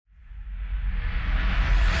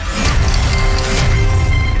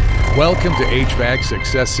Welcome to HVAC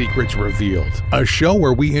Success Secrets Revealed, a show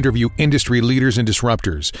where we interview industry leaders and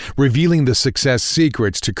disruptors, revealing the success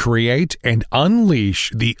secrets to create and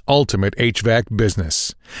unleash the ultimate HVAC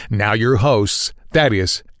business. Now your hosts,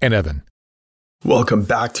 Thaddeus and Evan. Welcome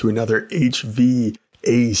back to another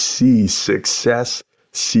HVAC Success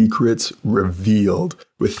Secrets Revealed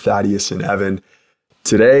with Thaddeus and Evan.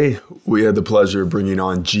 Today, we had the pleasure of bringing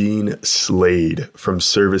on Gene Slade from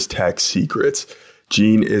Service Tech Secrets.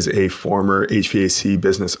 Gene is a former HVAC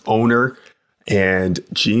business owner, and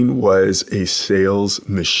Gene was a sales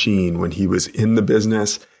machine when he was in the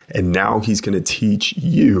business, and now he's going to teach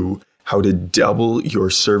you how to double your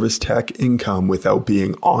service tech income without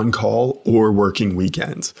being on call or working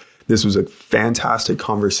weekends. This was a fantastic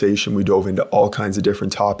conversation. We dove into all kinds of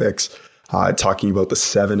different topics, talking about the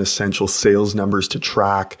 7 essential sales numbers to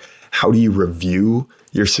track. How do you review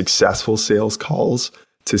your successful sales calls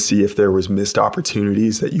to see if there was missed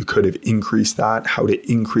opportunities that you could have increased that, how to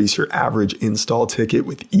increase your average install ticket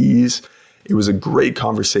with ease. It was a great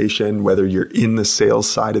conversation, whether you're in the sales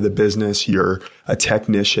side of the business, you're a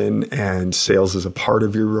technician and sales is a part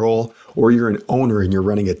of your role, or you're an owner and you're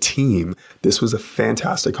running a team. This was a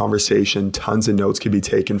fantastic conversation. Tons of notes could be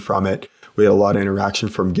taken from it. We had a lot of interaction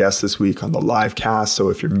from guests this week on the live cast. So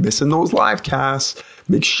if you're missing those live casts,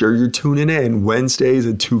 make sure you're tuning in Wednesdays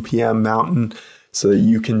at 2 p.m. Mountain, so that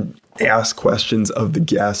you can ask questions of the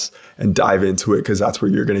guests and dive into it, because that's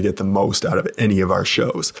where you're going to get the most out of any of our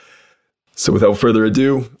shows. So without further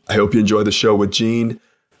ado, I hope you enjoy the show with Gene.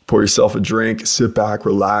 Pour yourself a drink, sit back,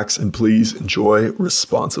 relax, and please enjoy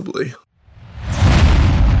responsibly.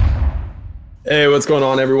 Hey, what's going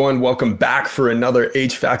on, everyone? Welcome back for another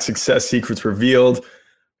HVAC Success Secrets Revealed.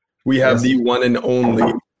 We have the one and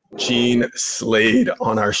only Gene Slade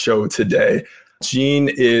on our show today. Gene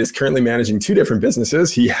is currently managing 2 different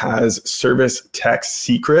businesses. He has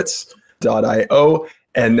ServiceTechSecrets.io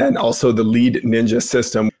and then also the Lead Ninja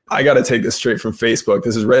system. I got to take this straight from Facebook.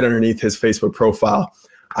 This is right underneath his Facebook profile.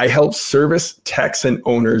 I help service techs and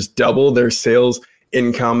owners double their sales,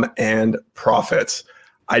 income, and profits.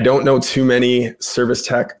 I don't know too many service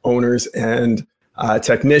tech owners and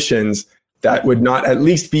technicians that would not at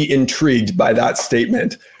least be intrigued by that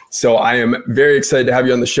statement. So I am very excited to have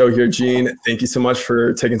you on the show here, Gene. Thank you so much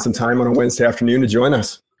for taking some time on a Wednesday afternoon to join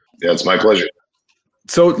us. Yeah, it's my pleasure.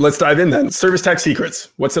 So let's dive in then. Service Tech Secrets,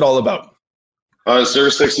 what's it all about?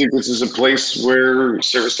 Service Tech Secrets is a place where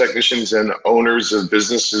service technicians and owners of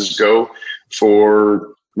businesses go for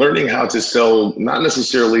learning how to sell, not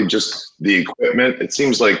necessarily just the equipment. It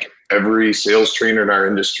seems like every sales trainer in our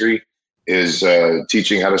industry is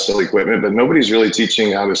teaching how to sell equipment, but nobody's really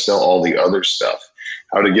teaching how to sell all the other stuff.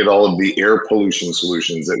 How to get all of the air pollution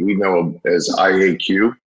solutions that we know as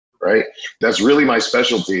IAQ, right? That's really my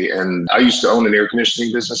specialty. And I used to own an air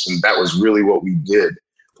conditioning business, and that was really what we did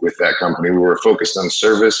with that company. We were focused on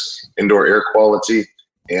service, indoor air quality,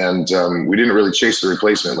 and we didn't really chase the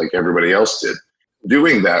replacement like everybody else did.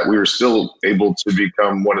 Doing that, we were still able to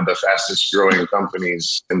become one of the fastest growing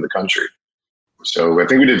companies in the country. So I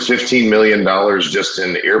think we did $15 million just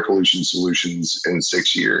in air pollution solutions in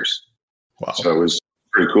 6 years. Wow. So it was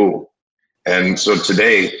pretty cool. And so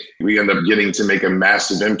today we end up getting to make a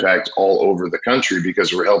massive impact all over the country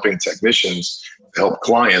because we're helping technicians help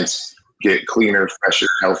clients get cleaner, fresher,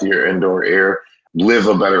 healthier indoor air, live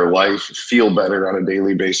a better life, feel better on a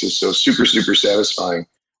daily basis. So super, super satisfying,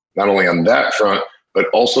 not only on that front, but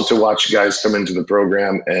also to watch guys come into the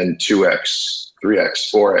program and 2X,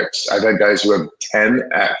 3X, 4X. I've had guys who have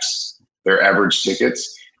 10X their average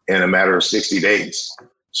tickets in a matter of 60 days.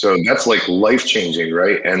 So that's like life-changing,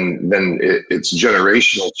 right? And then it's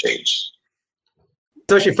generational change.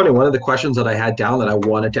 It's actually funny. One of the questions that I had down that I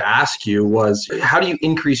wanted to ask you was, how do you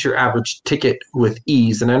increase your average ticket with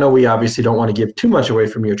ease? And I know we obviously don't want to give too much away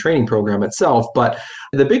from your training program itself, but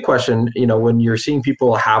the big question, when you're seeing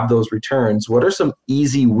people have those returns, what are some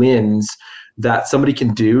easy wins that somebody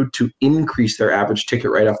can do to increase their average ticket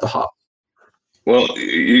right off the hop? Well,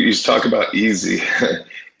 you talk about easy,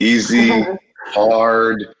 easy,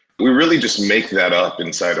 hard. We really just make that up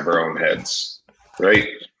inside of our own heads, right?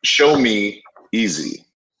 Show me easy.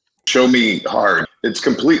 Show me hard. It's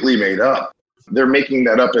completely made up. They're making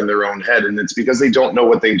that up in their own head, and it's because they don't know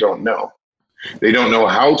what they don't know. They don't know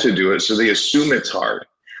how to do it, so they assume it's hard,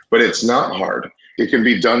 but it's not hard. It can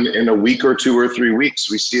be done in a week or 2 or 3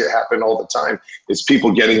 weeks. We see it happen all the time. It's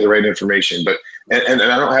people getting the right information. And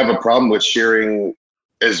I don't have a problem with sharing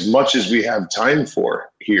as much as we have time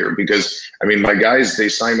for here, because my guys, they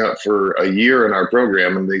sign up for a year in our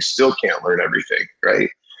program and they still can't learn everything, right?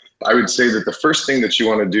 I would say that the first thing that you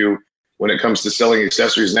want to do when it comes to selling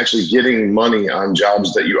accessories and actually getting money on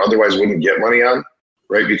jobs that you otherwise wouldn't get money on,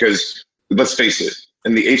 right? Because let's face it,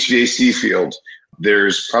 in the HVAC field,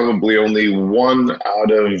 there's probably only 1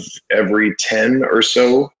 out of every 10 or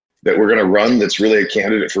so that we're going to run that's really a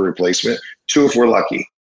candidate for replacement. 2 if we're lucky,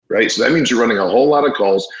 right? So that means you're running a whole lot of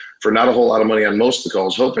calls for not a whole lot of money on most of the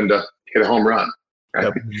calls, hoping to hit a home run. Right?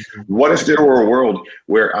 Yep. What if there were a world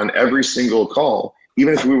where on every single call,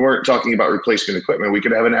 even if we weren't talking about replacement equipment, we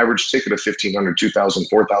could have an average ticket of $1,500, $2,000,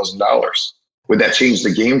 $4,000? Would that change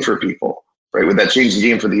the game for people, right? Would that change the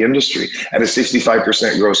game for the industry at a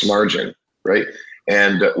 65% gross margin, right?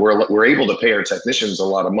 And we're able to pay our technicians a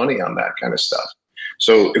lot of money on that kind of stuff.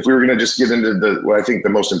 So if we were going to just get into what I think the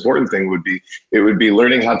most important thing would be, it would be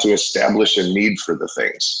learning how to establish a need for the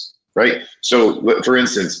things, right? So for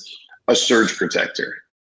instance, a surge protector.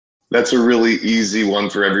 That's a really easy one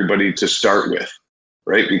for everybody to start with,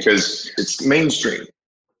 right? Because it's mainstream.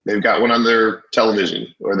 They've got one on their television,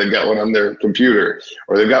 or they've got one on their computer,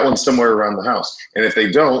 or they've got one somewhere around the house. And if they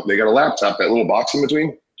don't, they got a laptop, that little box in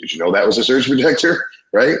between. Did you know that was a surge protector,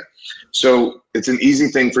 right? So it's an easy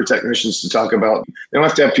thing for technicians to talk about. They don't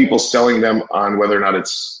have to have people selling them on whether or not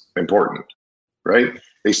it's important, right?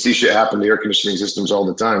 They see shit happen to air conditioning systems all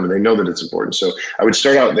the time, and they know that it's important. So I would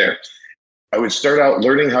start out there. I would start out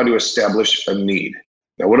learning how to establish a need.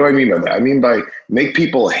 Now, what do I mean by that? I mean by make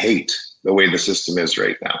people hate the way the system is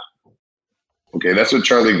right now. Okay, that's what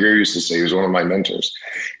Charlie Greer used to say. He was one of my mentors.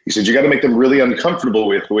 He said, you got to make them really uncomfortable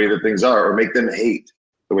with the way that things are, or make them hate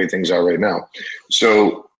the way things are right now.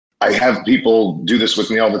 So I have people do this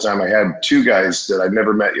with me all the time. I had 2 guys that I'd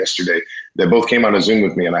never met yesterday that both came on a Zoom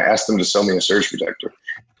with me, and I asked them to sell me a surge protector.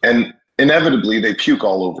 And inevitably, they puke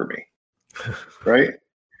all over me, right?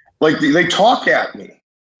 Like they talk at me.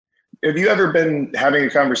 Have you ever been having a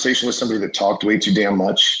conversation with somebody that talked way too damn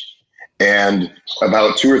much, and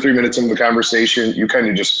about 2 or 3 minutes into the conversation, you kind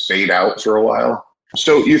of just fade out for a while?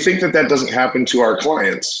 So you think that doesn't happen to our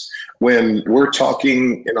clients when we're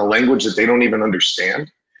talking in a language that they don't even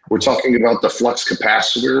understand? We're talking about the flux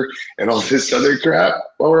capacitor and all this other crap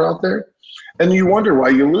while we're out there. And you wonder why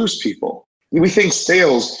you lose people. We think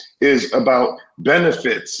sales is about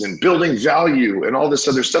benefits and building value and all this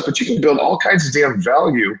other stuff, but you can build all kinds of damn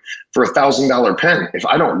value for $1,000 pen. If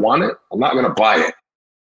I don't want it, I'm not going to buy it,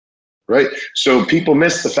 right? So people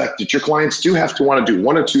miss the fact that your clients do have to want to do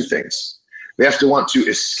one of 2 things. They have to want to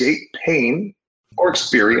escape pain or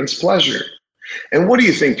experience pleasure. And what do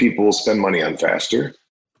you think people will spend money on faster?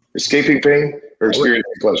 Escaping pain or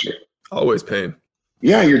experiencing pleasure? Always pain.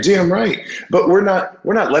 Yeah, you're damn right. But we're not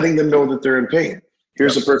letting them know that they're in pain.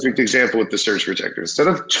 Here's a perfect example with the surge protector. Instead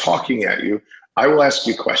of talking at you, I will ask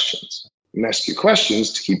you questions. And ask you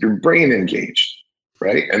questions to keep your brain engaged,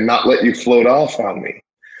 right? And not let you float off on me.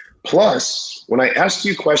 Plus, when I ask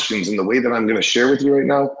you questions in the way that I'm going to share with you right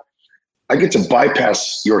now, I get to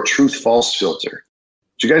bypass your truth-false filter.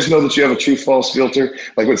 Do you guys know that you have a truth-false filter?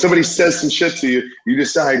 Like when somebody says some shit to you, you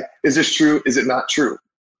decide, is this true? Is it not true?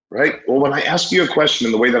 Right? Well, when I ask you a question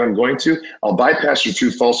in the way that I'm going to, I'll bypass your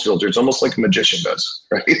true-false filter. It's almost like a magician does,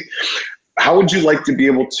 right? How would you like to be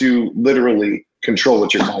able to literally control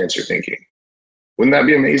what your clients are thinking? Wouldn't that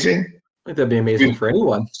be amazing? I think that'd be amazing for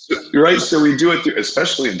anyone. Right? So we do it through,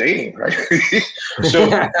 especially in dating, right?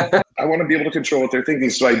 So I want to be able to control what they're thinking.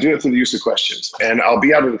 So I do it through the use of questions. And I'll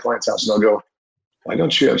be out at the client's house and I'll go, why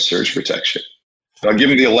don't you have surge protection? I'll give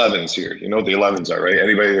them the 11s here. You know what the 11s are, right?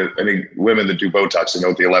 Any women that do Botox, they know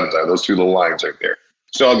what the 11s are. Those 2 little lines right there.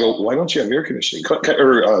 So I'll go, why don't you have air conditioning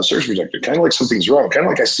or surge protector? Kind of like something's wrong. Kind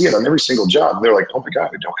of like I see it on every single job. And they're like, oh my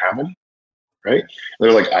God, I don't have any, right? And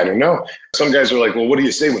they're like, I don't know. Some guys are like, well, what do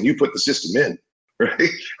you say when you put the system in, right?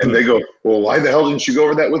 And they go, well, why the hell didn't you go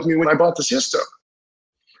over that with me when I bought the system?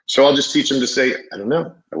 So I'll just teach them to say, I don't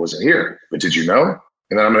know. I wasn't here. But did you know?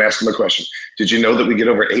 And then I'm going to ask them a question. Did you know that we get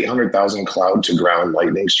over 800,000 cloud to ground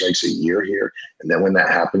lightning strikes a year here? And then when that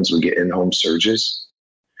happens, we get in-home surges?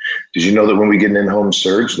 Did you know that when we get an in-home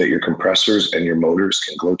surge that your compressors and your motors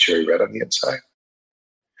can glow cherry red on the inside?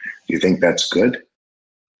 Do you think that's good?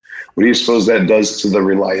 What do you suppose that does to the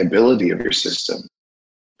reliability of your system?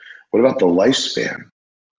 What about the lifespan?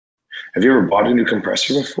 Have you ever bought a new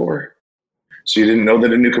compressor before? So you didn't know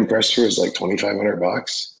that a new compressor is like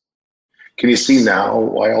 $2,500? Can you see now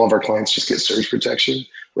why all of our clients just get surge protection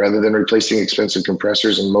rather than replacing expensive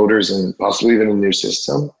compressors and motors and possibly even a new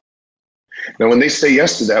system? Now, when they say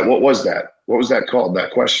yes to that, what was that? What was that called,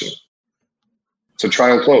 that question? It's a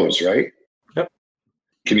trial close, right? Yep.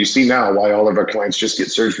 Can you see now why all of our clients just get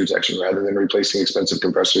surge protection rather than replacing expensive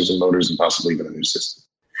compressors and motors and possibly even a new system?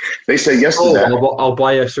 They say yes to that. I'll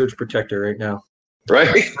buy a surge protector right now. right?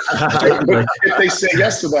 If they say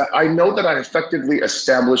yes to that, I know that I effectively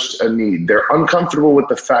established a need. They're uncomfortable with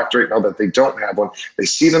the fact right now that they don't have one. They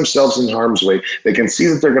see themselves in harm's way. They can see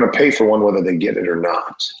that they're going to pay for one whether they get it or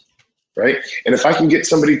not, right? And if I can get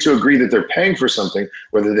somebody to agree that they're paying for something,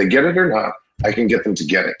 whether they get it or not, I can get them to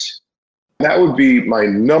get it. That would be my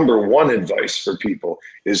number one advice for people,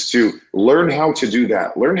 is to learn how to do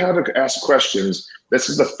that. Learn how to ask questions. This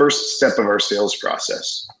is the first step of our sales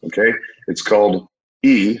process, okay? It's called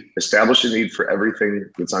E, establish a need for everything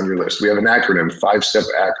that's on your list. We have an acronym, 5-step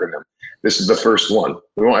acronym. This is the first one.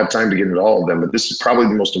 We won't have time to get into all of them, but this is probably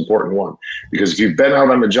the most important one. Because if you've been out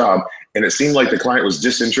on a job and it seemed like the client was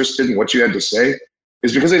disinterested in what you had to say,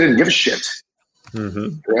 it's because they didn't give a shit,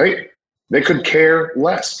 right? They could care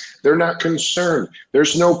less. They're not concerned.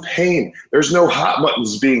 There's no pain. There's no hot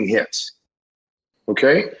buttons being hit.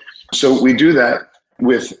 Okay? So we do that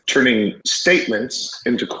with turning statements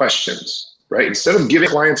into questions, right? Instead of giving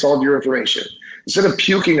clients all of your information, instead of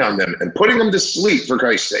puking on them and putting them to sleep, for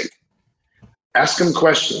Christ's sake, ask them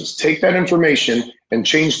questions. Take that information and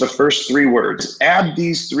change the first 3 words. Add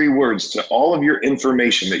these 3 words to all of your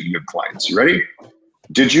information that you give clients. You ready?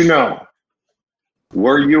 Did you know?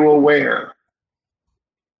 Were you aware?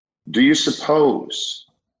 Do you suppose?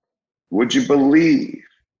 Would you believe?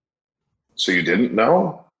 So you didn't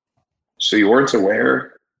know? So you weren't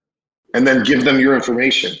aware? And then give them your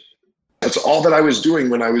information. That's all that I was doing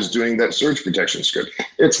when I was doing that surge protection script.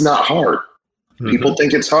 It's not hard. People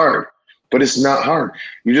think it's hard, but it's not hard.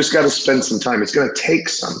 You just got to spend some time. It's going to take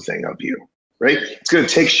something of you, right? It's going to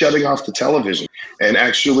take shutting off the television and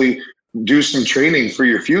actually do some training for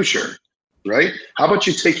your future. Right? How about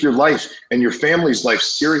you take your life and your family's life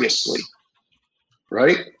seriously,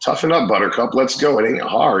 right? Toughen up, Buttercup. Let's go. It ain't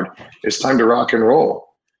hard. It's time to rock and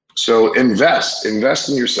roll. So invest in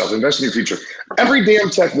yourself, invest in your future. Every damn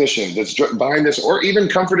technician that's behind this, or even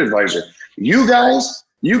Comfort Advisor, you guys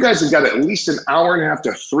have got at least an hour and a half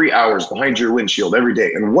to 3 hours behind your windshield every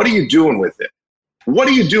day. And what are you doing with it? What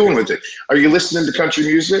are you doing with it? Are you listening to country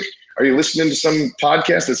music? Are you listening to some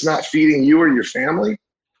podcast that's not feeding you or your family?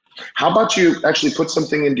 How about you actually put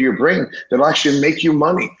something into your brain that'll actually make you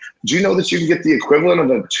money? Do you know that you can get the equivalent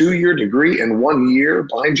of a 2-year degree in 1 year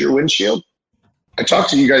behind your windshield? I talk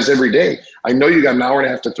to you guys every day. I know you got an hour and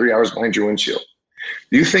a half to 3 hours behind your windshield.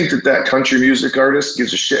 Do you think that country music artist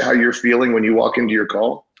gives a shit how you're feeling when you walk into your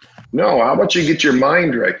call? No. How about you get your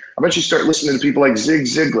mind right? How about you start listening to people like Zig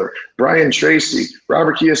Ziglar, Brian Tracy,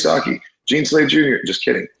 Robert Kiyosaki, Gene Slade Jr.? Just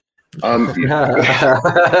kidding.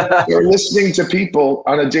 You're listening to people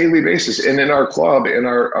on a daily basis, and in our club, in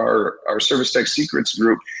our Service Tech Secrets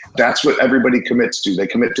group, that's what everybody commits to. They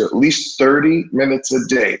commit to at least 30 minutes a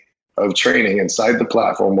day of training inside the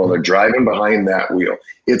platform while they're driving behind that wheel.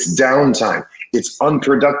 It's downtime. It's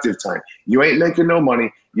unproductive time. You ain't making no money.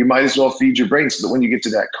 You might as well feed your brain so that when you get to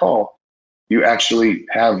that call, you actually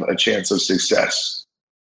have a chance of success.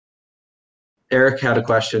 Eric had a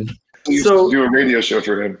question. So do a radio show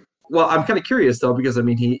for him. Well, I'm kind of curious, though, because, I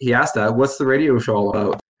mean, he asked that. What's the radio show all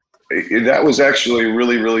about? That was actually a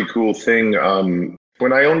really, really cool thing.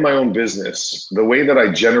 When I owned my own business, the way that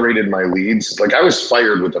I generated my leads, like I was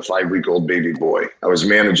fired with a 5-week-old baby boy. I was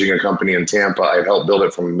managing a company in Tampa. I helped build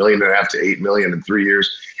it from $1.5 million to $8 million in 3 years.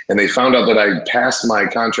 And they found out that I passed my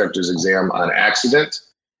contractor's exam on accident.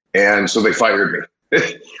 And so they fired me.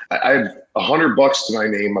 I had $100 to my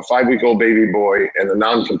name, a 5-week-old baby boy, and a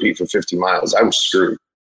non-compete for 50 miles. I was screwed.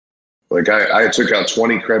 Like I took out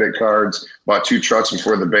 20 credit cards, bought 2 trucks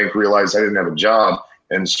before the bank realized I didn't have a job,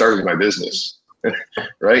 and started my business,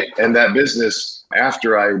 right? And that business,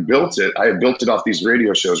 after I built it off these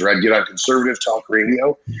radio shows where I'd get on conservative talk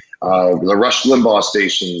radio, the Rush Limbaugh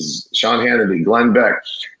stations, Sean Hannity, Glenn Beck,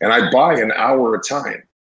 and I'd buy an hour at a time,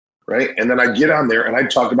 right? And then I'd get on there and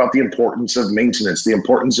I'd talk about the importance of maintenance, the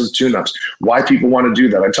importance of tune-ups, why people want to do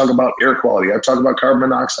that. I'd talk about air quality. I'd talk about carbon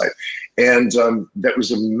monoxide. And that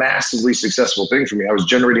was a massively successful thing for me. I was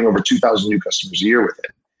generating over 2,000 new customers a year with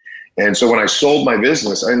it. And so when I sold my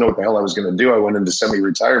business, I didn't know what the hell I was going to do. I went into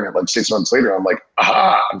semi-retirement. Like 6 months later, I'm like,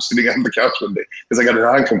 aha, I'm sitting on the couch one day because I got a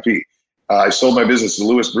non-compete. I sold my business to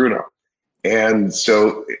Louis Bruno. And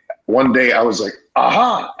so one day I was like,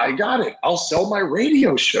 aha, I got it. I'll sell my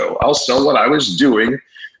radio show. I'll sell what I was doing,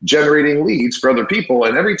 generating leads for other people.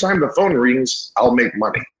 And every time the phone rings, I'll make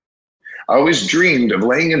money. I always dreamed of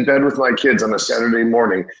laying in bed with my kids on a Saturday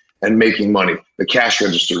morning and making money, the cash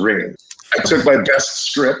register ringing. I took my best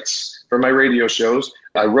scripts for my radio shows.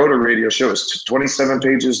 I wrote a radio show. It was 27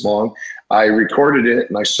 pages long. I recorded it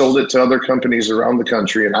and I sold it to other companies around the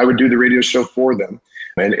country, and I would do the radio show for them.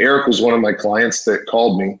 And Eric was one of my clients that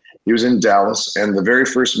called me He was in Dallas. And the very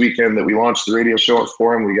first weekend that we launched the radio show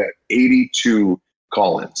for him, we got 82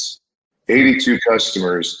 call-ins, 82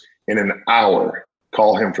 customers in an hour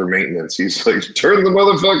call him for maintenance. He's like, turn the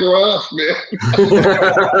motherfucker off, man.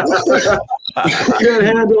 Can't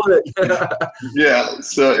handle it. Yeah,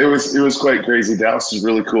 so it was quite crazy. Dallas is a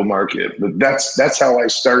really cool market, but that's how I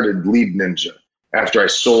started Lead Ninja after I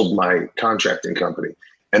sold my contracting company.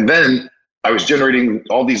 And then I was generating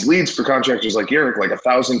all these leads for contractors like Eric, like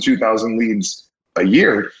 1,000, 2,000 leads a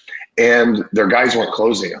year, and their guys weren't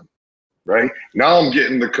closing them, right? Now I'm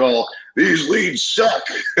getting the call, these leads suck.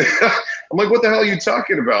 I'm like, what the hell are you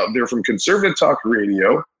talking about? They're from conservative talk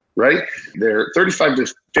radio, right? They're 35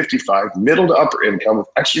 to 55, middle to upper income with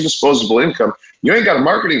extra disposable income. You ain't got a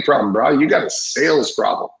marketing problem, bro. You got a sales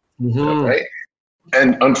problem, right?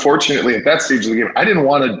 And unfortunately, at that stage of the game, I didn't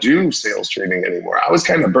want to do sales training anymore. I was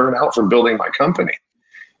kind of burnt out from building my company.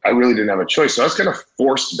 I really didn't have a choice. So I was kind of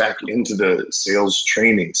forced back into the sales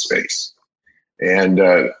training space. And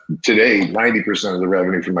today, 90% of the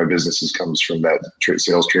revenue from my businesses comes from that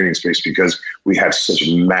sales training space because we have such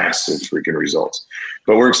massive freaking results.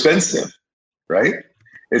 But we're expensive, right?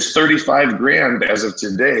 It's 35 grand as of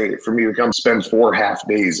today for me to come spend 4 half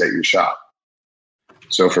days at your shop.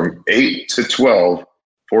 So from 8 to 12,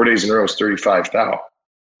 4 days in a row is 35,000.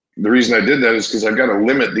 The reason I did that is because I've got to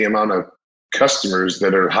limit the amount of customers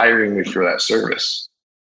that are hiring me for that service.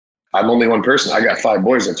 I'm only one person. I got 5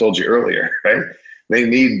 boys, I told you earlier, right? They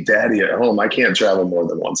need daddy at home. I can't travel more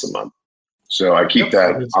than once a month. So I keep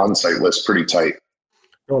that on-site list pretty tight.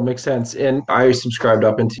 Oh, it makes sense. And I subscribed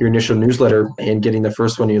up into your initial newsletter and getting the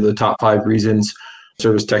first one, the top 5 reasons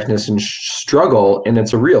service technicians struggle. And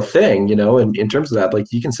it's a real thing, and in terms of that, like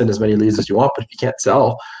you can send as many leads as you want, but if you can't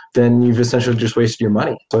sell, then you've essentially just wasted your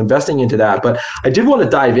money. So investing into that. But I did want to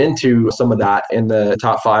dive into some of that in the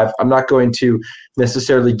top 5. I'm not going to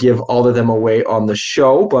necessarily give all of them away on the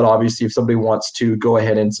show, but obviously if somebody wants to go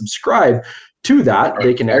ahead and subscribe to that,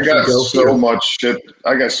 they can actually go. I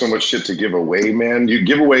got so much shit to give away, man. You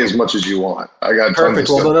give away as much as you want. I got perfect.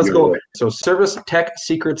 Well, then let's go. Away. So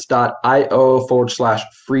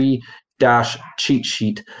servicetechsecrets.io/free cheat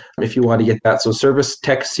sheet if you want to get that. So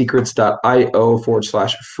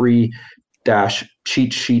servicetechsecrets.io/free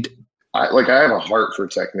cheat sheet. I have a heart for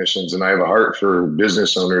technicians and I have a heart for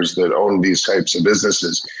business owners that own these types of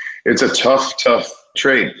businesses. It's a tough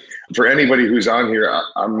trade. For anybody who's on here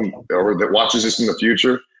or that watches this in the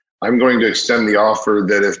future, I'm going to extend the offer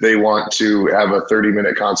that if they want to have a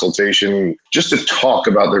 30-minute consultation just to talk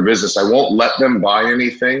about their business, I won't let them buy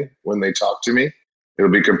anything when they talk to me. It'll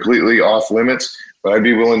be completely off limits, but I'd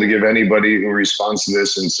be willing to give anybody who responds to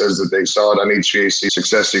this and says that they saw it on HVAC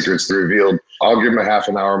Success Secrets Revealed, I'll give them a half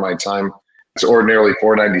an hour of my time. It's ordinarily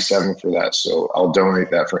 $4.97 for that. So I'll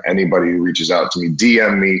donate that for anybody who reaches out to me,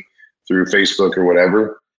 DM me through Facebook or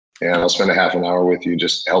whatever. And I'll spend a half an hour with you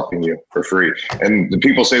just helping you for free. And the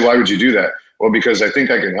people say, why would you do that? Well, because I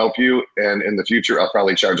think I can help you. And in the future, I'll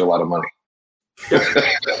probably charge a lot of money.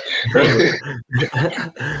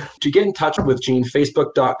 To get in touch with Gene,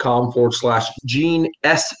 facebook.com/Gene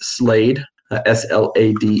S. Slade,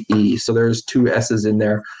 SLADE. So there's 2 S's in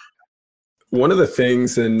there. One of the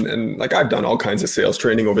things, and like I've done all kinds of sales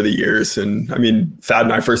training over the years. And I mean, Thad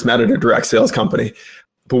and I first met at a direct sales company.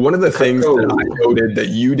 But one of the things that I noted that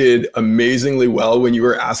you did amazingly well when you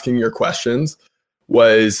were asking your questions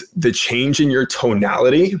was the change in your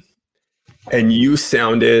tonality. And you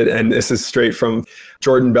sounded, and this is straight from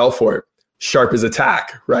Jordan Belfort, sharp as a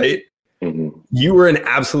tack, right? Mm-hmm. You were an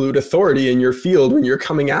absolute authority in your field when you're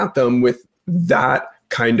coming at them with that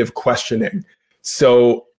kind of questioning.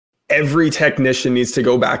 So every technician needs to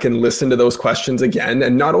go back and listen to those questions again,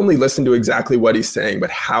 and not only listen to exactly what he's saying,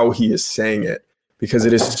 but how he is saying it. Because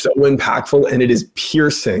it is so impactful and it is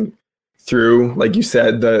piercing through, like you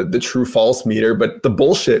said, the true false meter, but the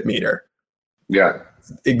bullshit meter. Yeah.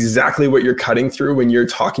 Exactly what you're cutting through when you're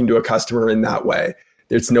talking to a customer in that way.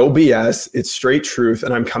 There's no BS. It's straight truth.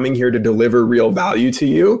 And I'm coming here to deliver real value to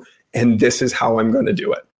you. And this is how I'm going to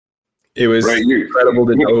do it. It was incredible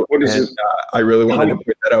to know. I really wanted to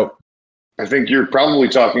point that out. I think you're probably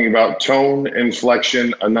talking about tone,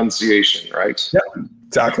 inflection, enunciation, right? Yeah,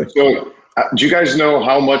 exactly. So, do you guys know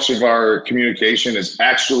how much of our communication is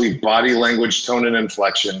actually body language, tone, and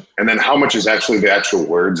inflection? And then how much is actually the actual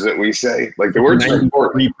words that we say? Like the words are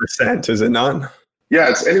important. 93%, is it not? Yeah,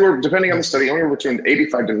 it's anywhere, depending on the study, anywhere between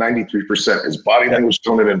 85 to 93% is body language,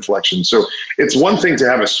 tone, and inflection. So it's one thing to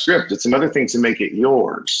have a script. It's another thing to make it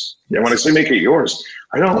yours. Yes. And when I say make it yours,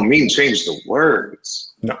 I don't mean change the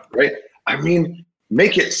words. No. Right? I mean,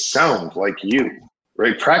 make it sound like you.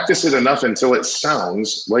 Right? Practice it enough until it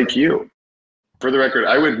sounds like you. For the record,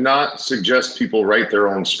 I would not suggest people write their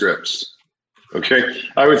own scripts. Okay.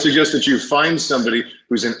 I would suggest that you find somebody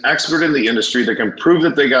who's an expert in the industry that can prove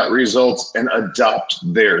that they got results and adopt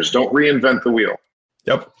theirs. Don't reinvent the wheel.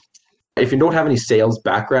 Yep. If you don't have any sales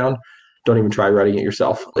background, don't even try writing it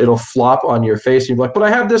yourself. It'll flop on your face. You're like, but I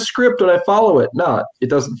have this script and I follow it. No, it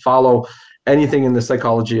doesn't follow anything in the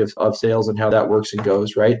psychology of sales and how that works and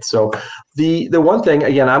goes, right? So the one thing,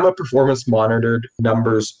 again, I'm a performance monitored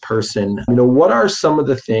numbers person. What are some of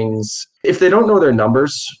the things, if they don't know their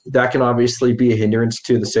numbers, that can obviously be a hindrance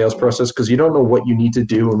to the sales process because you don't know what you need to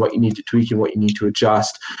do and what you need to tweak and what you need to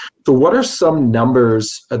adjust. So what are some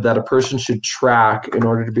numbers that a person should track in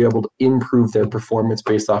order to be able to improve their performance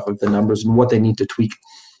based off of the numbers and what they need to tweak?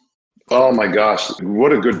 Oh my gosh,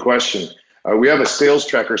 what a good question. We have a sales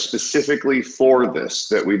tracker specifically for this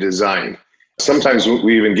that we designed. Sometimes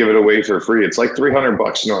we even give it away for free. It's like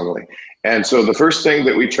 $300 normally. And so the first thing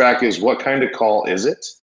that we track is what kind of call is it?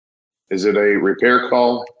 Is it a repair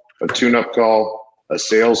call, a tune-up call, a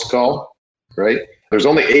sales call, right? There's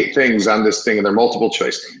only 8 things on this thing and they're multiple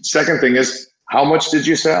choice. Second thing is, how much did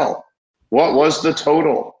you sell? What was the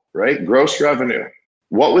total, right? Gross revenue.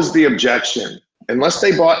 What was the objection? Unless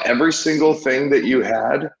they bought every single thing that you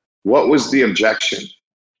had, what was the objection,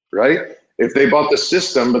 right? If they bought the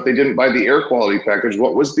system, but they didn't buy the air quality package,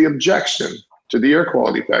 what was the objection to the air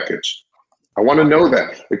quality package? I want to know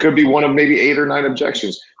that. It could be one of maybe 8 or 9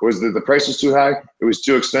 objections. Was that the price was too high? It was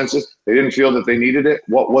too expensive? They didn't feel that they needed it?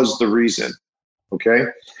 What was the reason? Okay.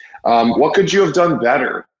 What could you have done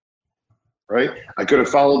better, right? I could have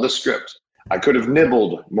followed the script. I could have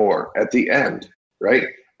nibbled more at the end, right?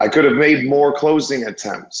 I could have made more closing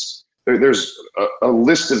attempts. There's a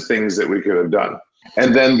list of things that we could have done.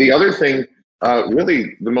 And then the other thing,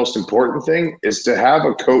 really the most important thing, is to have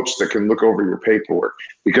a coach that can look over your paperwork.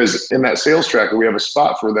 Because in that sales tracker, we have a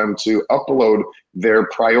spot for them to upload their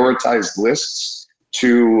prioritized lists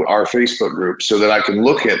to our Facebook group so that I can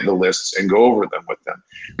look at the lists and go over them with them.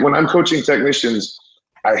 When I'm coaching technicians,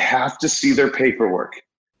 I have to see their paperwork.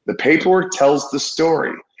 The paperwork tells the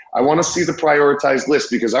story. I want to see the prioritized list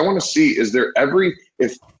because I want to see, is there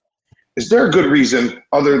a good reason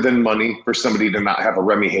other than money for somebody to not have a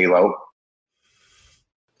Remy Halo?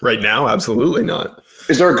 Right now, absolutely not.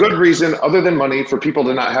 Is there a good reason other than money for people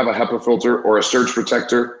to not have a HEPA filter or a surge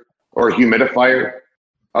protector or a humidifier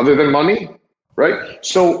other than money, right?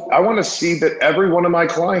 So I want to see that every one of my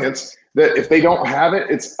clients, that if they don't have it,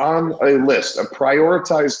 it's on a list, a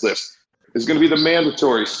prioritized list. It's going to be the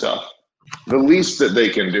mandatory stuff, the least that they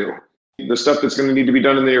can do, the stuff that's going to need to be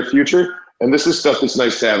done in the near future. And this is stuff that's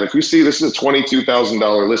nice to have. If you see this is a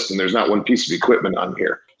 $22,000 list and there's not one piece of equipment on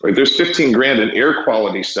here, right? There's 15 grand in air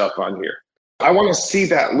quality stuff on here. I want to see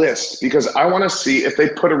that list because I want to see if they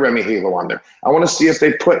put a Remy Halo on there. I want to see if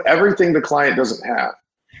they put everything the client doesn't have.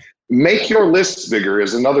 Make your lists bigger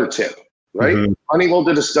is another tip, right? Mm-hmm. Honeywell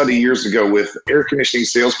did a study years ago with air conditioning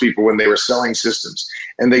salespeople when they were selling systems,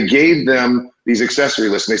 and they gave them these accessory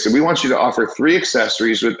lists. And they said, we want you to offer 3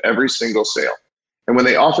 accessories with every single sale. And when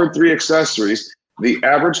they offered 3 accessories, the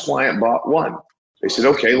average client bought 1. They said,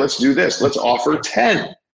 okay, let's do this. Let's offer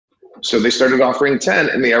 10. So they started offering 10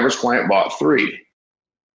 and the average client bought 3.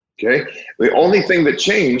 Okay. The only thing that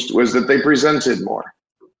changed was that they presented more,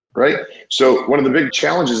 right? So one of the big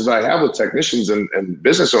challenges that I have with technicians and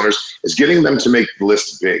business owners is getting them to make the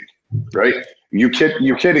list big, right? You're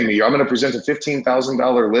kidding me. I'm going to present a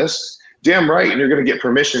 $15,000 list. Damn right. And you're going to get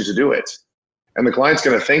permission to do it. And the client's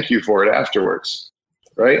going to thank you for it afterwards,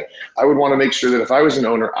 right? I would want to make sure that if I was an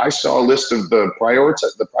owner, I saw a list of the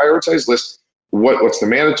prioritized list, what's the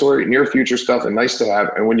mandatory, near future stuff and nice to have.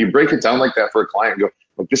 And when you break it down like that for a client, go,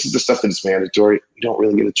 look, this is the stuff that's mandatory. You don't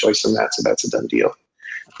really get a choice on that, so that's a done deal.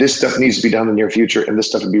 This stuff needs to be done in the near future, and this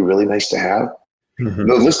stuff would be really nice to have. Mm-hmm.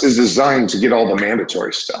 The list is designed to get all the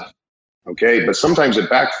mandatory stuff, okay? But sometimes it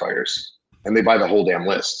backfires, and they buy the whole damn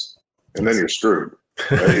list, and then you're screwed.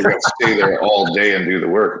 Right? You got to stay there all day and do the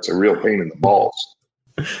work. It's a real pain in the balls.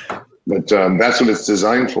 But that's what it's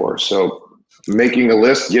designed for. So making a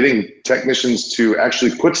list, getting technicians to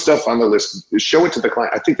actually put stuff on the list, show it to the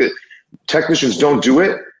client. I think that technicians don't do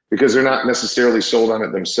it because they're not necessarily sold on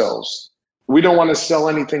it themselves. We don't want to sell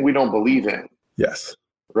anything we don't believe in. Yes.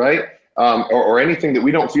 Right? Or anything that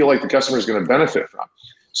we don't feel like the customer is going to benefit from.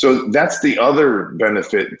 So that's the other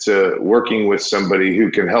benefit to working with somebody who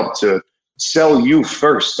can help to sell you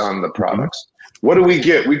first on the products. Mm-hmm. What do we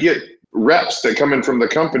get? We get reps that come in from the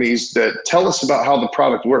companies that tell us about how the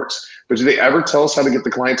product works. But do they ever tell us how to get the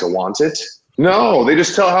client to want it? No, they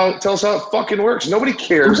just tell us how it fucking works. Nobody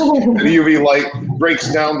cares that UV light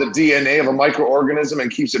breaks down the DNA of a microorganism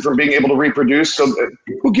and keeps it from being able to reproduce. So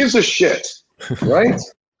who gives a shit? right?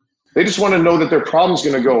 They just want to know that their problem's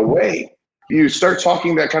going to go away. You start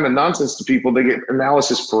talking that kind of nonsense to people, they get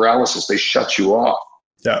analysis paralysis. They shut you off.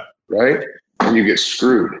 Yeah. Right? And you get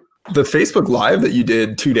screwed. The Facebook Live that you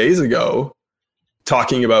did 2 days ago,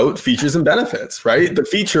 talking about features and benefits, right? The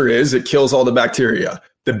feature is it kills all the bacteria.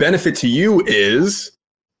 The benefit to you is,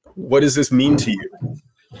 what does this mean to you?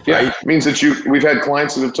 Yeah, Right? it means that we've had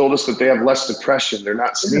clients that have told us that they have less depression. They're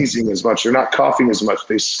not sneezing as much. They're not coughing as much.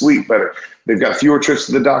 They sleep better. They've got fewer trips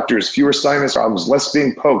to the doctors, fewer sinus problems, less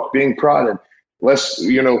being poked, being prodded, less,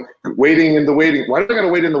 waiting in the waiting. Why do I got to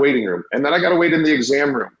wait in the waiting room? And then I got to wait in the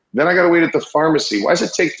exam room. Then I got to wait at the pharmacy. Why does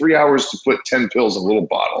it take 3 hours to put 10 pills in a little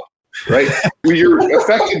bottle? Right? When you're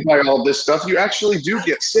affected by all this stuff, you actually do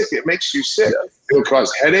get sick. It makes you sick. It will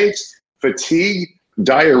cause headaches, fatigue,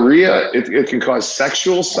 diarrhea. It can cause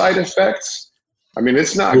sexual side effects. I mean,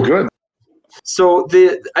 it's not good. So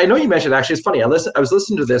I know you mentioned, actually, it's funny. I was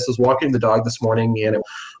listening to this. I was walking the dog this morning,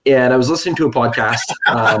 and I was listening to a podcast.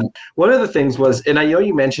 One of the things was, and I know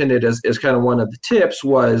you mentioned it as kind of one of the tips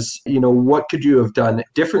was, what could you have done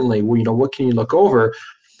differently? Well, what can you look over?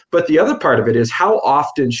 But the other part of it is, how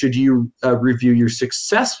often should you review your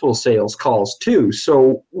successful sales calls too?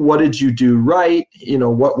 So what did you do right?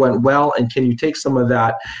 What went well? And can you take some of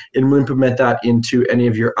that and implement that into any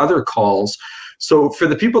of your other calls? So for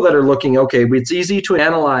the people that are looking, okay, it's easy to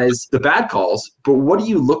analyze the bad calls, but what do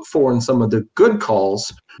you look for in some of the good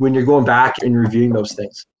calls when you're going back and reviewing those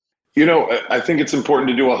things? I think it's important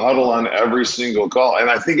to do a huddle on every single call. And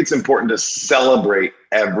I think it's important to celebrate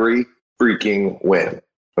every freaking win.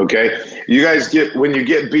 Okay. You guys when you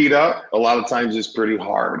get beat up, a lot of times it's pretty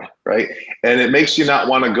hard, right? And it makes you not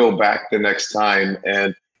want to go back the next time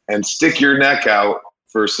and stick your neck out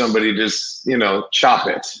for somebody to just, chop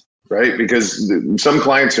it, right? Because some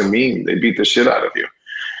clients are mean. They beat the shit out of you.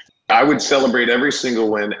 I would celebrate every single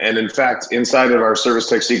win. And in fact, inside of our Service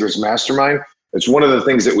Tech Secrets Mastermind, it's one of the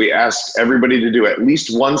things that we ask everybody to do at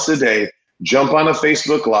least once a day. Jump on a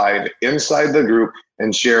Facebook Live inside the group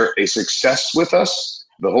and share a success with us.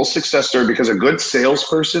 The whole success story, because a good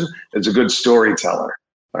salesperson is a good storyteller.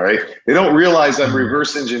 All right. They don't realize I'm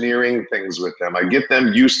reverse engineering things with them. I get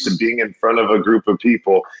them used to being in front of a group of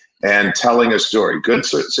people and telling a story. Good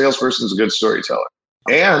salesperson is a good storyteller.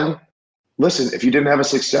 And listen, if you didn't have a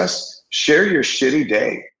success, share your shitty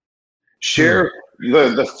day. Share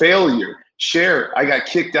the failure. Share, I got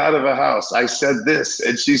kicked out of a house. I said this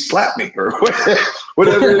and she slapped me, or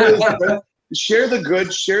whatever it is. Share the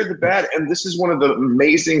good, share the bad. And this is one of the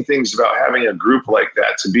amazing things about having a group like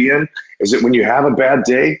that to be in, is that when you have a bad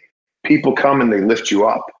day, people come and they lift you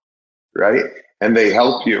up, right? And they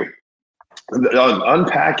help you.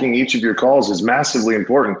 Unpacking each of your calls is massively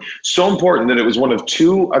important. So important that it was one of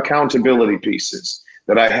 2 accountability pieces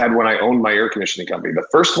that I had when I owned my air conditioning company. The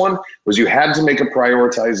first one was you had to make a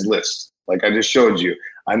prioritized list, like I just showed you,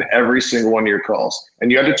 on every single one of your calls.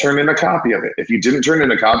 And you had to turn in a copy of it. If you didn't turn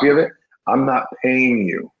in a copy of it, I'm not paying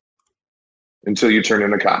you until you turn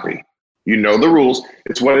in a copy. You know the rules.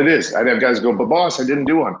 It's what it is. I'd have guys go, but boss, I didn't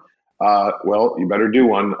do one. Well, you better do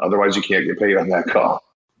one. Otherwise, you can't get paid on that call,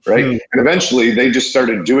 right? And eventually, they just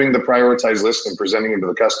started doing the prioritized list and presenting them to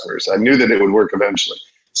the customers. I knew that it would work eventually.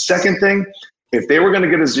 Second thing, if they were going to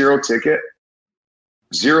get a zero tickets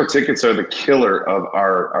are the killer of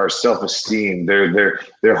our self-esteem. They're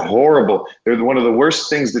horrible. They're one of the worst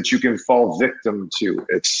things that you can fall victim to,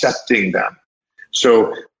 accepting them.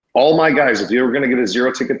 So all my guys, if they were going to get a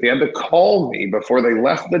zero ticket, they had to call me before they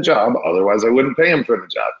left the job. Otherwise, I wouldn't pay them for the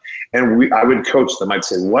job. And I would coach them. I'd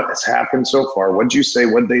say, what has happened so far? What'd you say?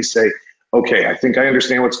 What'd they say? Okay, I think I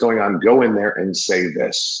understand what's going on. Go in there and say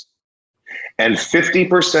this. And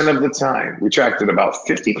 50% of the time, we tracked it, about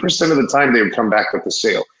 50% of the time they would come back with a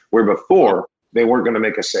sale, where before they weren't going to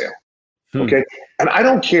make a sale. Okay. And I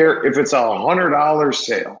don't care if it's $100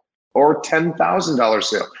 sale or $10,000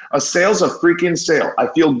 sale. A sale's a freaking sale. I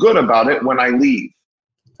feel good about it when I leave.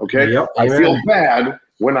 Okay. Yep, I feel bad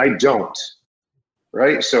when I don't.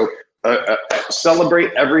 Right. So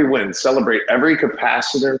celebrate every win, celebrate every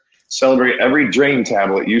capacitor, celebrate every drain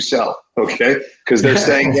tablet you sell, okay? Because they're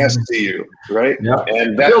saying yes to you, right? Yep.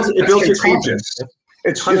 And it builds your confidence.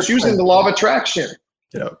 It's using the law of attraction.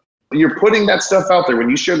 Yeah. You're putting that stuff out there. When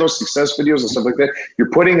you share those success videos and stuff like that,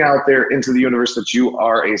 you're putting out there into the universe that you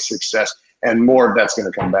are a success, and more of that's going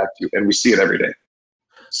to come back to you. And we see it every day.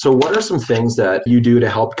 So what are some things that you do to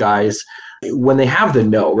help guys when they have the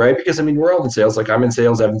no, right? Because I mean, we're all in sales. Like I'm in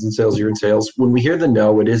sales, Evan's in sales, you're in sales. When we hear the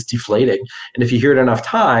no, it is deflating. And if you hear it enough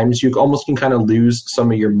times, you almost can kind of lose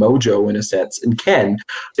some of your mojo in a sense. And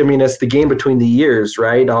I mean, it's the game between the ears,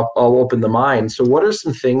 right? I'll open the mind. So what are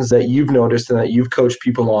some things that you've noticed and that you've coached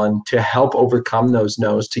people on to help overcome those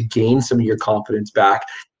no's, to gain some of your confidence back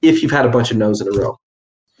if you've had a bunch of no's in a row?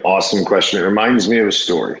 Awesome question. It reminds me of a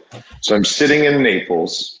story. So I'm sitting in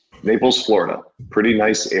Naples, Florida, pretty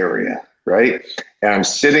nice area, right? And I'm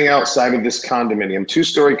sitting outside of this condominium,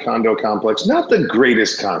 2-story condo complex, not the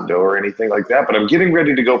greatest condo or anything like that, but I'm getting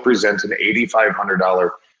ready to go present an $8,500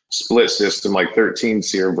 split system, like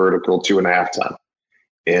 13-seer vertical, 2.5 ton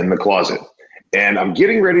in the closet. And I'm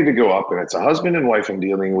getting ready to go up, and it's a husband and wife I'm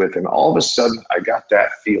dealing with. And all of a sudden I got that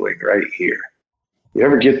feeling right here. You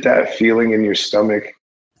ever get that feeling in your stomach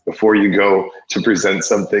before you go to present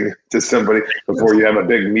something to somebody, before you have a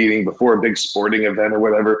big meeting, before a big sporting event or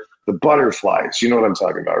whatever? The butterflies, you know what I'm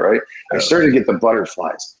talking about, right? I started to get the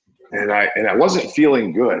butterflies, and I wasn't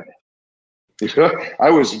feeling good. I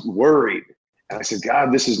was worried, and I said,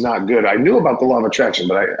 God, this is not good. I knew about the law of attraction,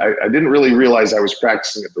 but I didn't really realize I was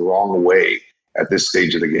practicing it the wrong way at this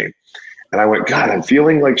stage of the game. And I went, God, I'm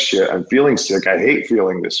feeling like shit. I'm feeling sick. I hate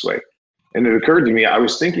feeling this way. And it occurred to me, I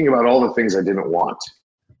was thinking about all the things I didn't want.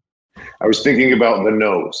 I was thinking about the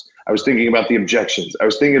no's. I was thinking about the objections. I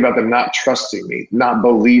was thinking about them not trusting me, not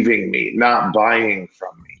believing me, not buying from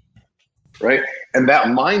me, right? And that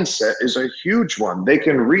mindset is a huge one. They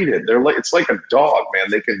can read it. It's like a dog, man.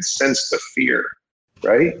 They can sense the fear,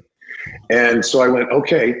 right? And so I went,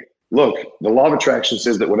 okay, look, the law of attraction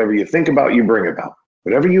says that whatever you think about, you bring about.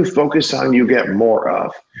 Whatever you focus on, you get more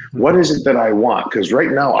of. What is it that I want? Because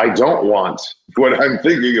right now I don't want what I'm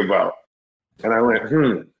thinking about. And I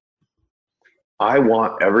went, I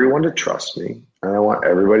want everyone to trust me, and I want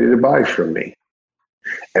everybody to buy from me.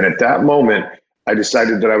 And at that moment, I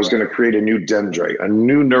decided that I was going to create a new dendrite, a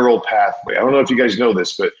new neural pathway. I don't know if you guys know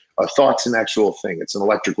this, but a thought's an actual thing. It's an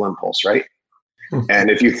electrical impulse, right? And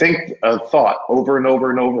if you think a thought over and over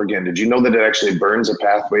and over again, did you know that it actually burns a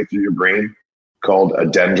pathway through your brain called a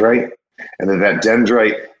dendrite? And that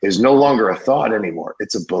dendrite is no longer a thought anymore.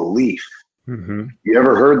 It's a belief. Mm-hmm. You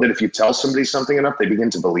ever heard that if you tell somebody something enough, they begin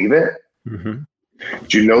to believe it? Mm-hmm.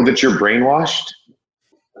 Do you know that you're brainwashed?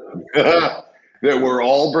 That we're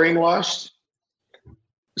all brainwashed?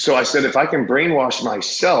 So I said, if I can brainwash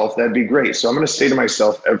myself, that'd be great. So I'm going to say to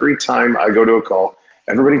myself every time I go to a call,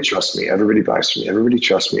 everybody trusts me, everybody buys from me, everybody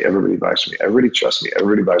trusts me, everybody buys from me, everybody trusts me,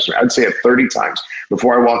 everybody buys from me. I'd say it 30 times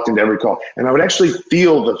before I walked into every call. And I would actually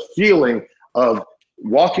feel the feeling of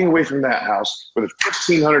walking away from that house with a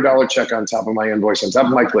 $1,500 check on top of my invoice, on top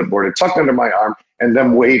of my clipboard, it tucked under my arm, and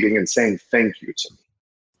them waving and saying thank you to me,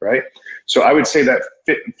 right? So I would say that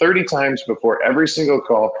 30 times before every single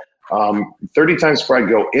call, 30 times before I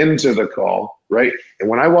go into the call, right? And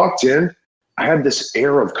when I walked in, I had this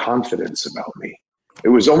air of confidence about me. It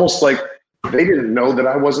was almost like they didn't know that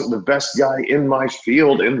I wasn't the best guy in my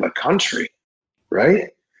field in the country, right?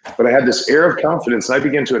 But I had this air of confidence, and I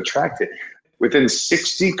began to attract it. Within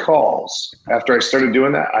 60 calls, after I started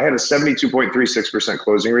doing that, I had a 72.36%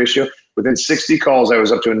 closing ratio. Within 60 calls, I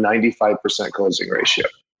was up to a 95% closing ratio,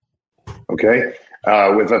 okay?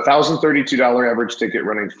 With a $1,032 average ticket,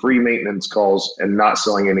 running free maintenance calls and not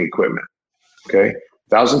selling any equipment, okay?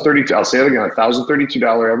 I'll say it again, a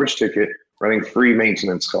 $1,032 average ticket, running free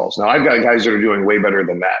maintenance calls. Now, I've got guys that are doing way better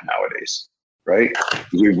than that nowadays, right?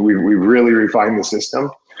 We've really refined the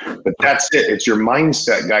system, but that's it. It's your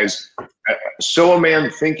mindset, guys. So a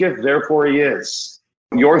man thinketh, therefore he is.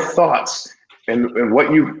 Your thoughts and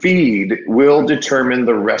what you feed will determine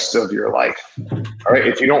the rest of your life. All right.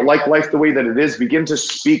 If you don't like life the way that it is, begin to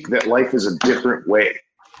speak that life is a different way.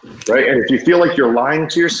 Right. And if you feel like you're lying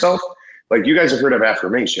to yourself, like you guys have heard of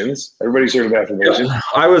affirmations. Everybody's heard of affirmations. Yeah.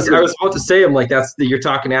 I was about to say, I'm like, you're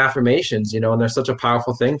talking affirmations, and they're such a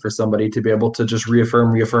powerful thing for somebody to be able to just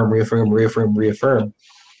reaffirm.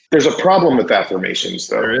 There's a problem with affirmations,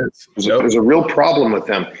 though. There is. There's a real problem with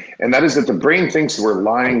them. And that is that the brain thinks we're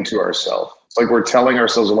lying to ourselves. It's like we're telling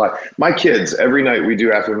ourselves a lie. My kids, every night we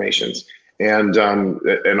do affirmations. And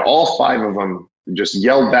all 5 of them just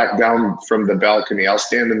yell back down from the balcony. I'll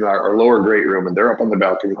stand in our lower great room, and they're up on the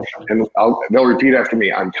balcony. And they'll repeat after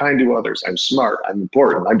me, I'm kind to others. I'm smart. I'm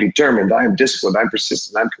important. I'm determined. I am disciplined. I'm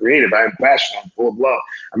persistent. I'm creative. I am passionate. I'm full of love.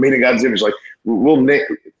 I'm made in God's image. Like, we'll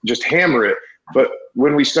just hammer it. But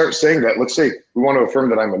when we start saying that, let's say we want to affirm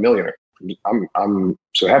that I'm a millionaire. I'm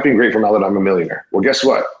so happy and grateful now that I'm a millionaire. Well, guess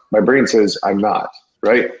what? My brain says I'm not,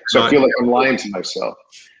 right? So I feel like I'm lying to myself.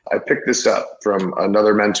 I picked this up from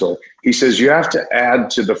another mentor. He says, you have to add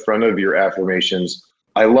to the front of your affirmations,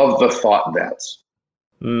 I love the thought that.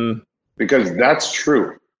 Because that's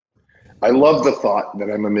true. I love the thought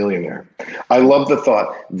that I'm a millionaire. I love the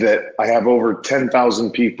thought that I have over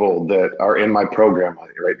 10,000 people that are in my program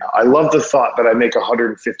right now. I love the thought that I make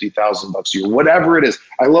 $150,000 a year, whatever it is.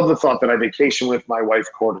 I love the thought that I vacation with my wife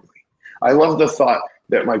quarterly. I love the thought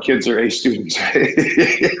that my kids are A students,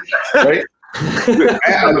 right?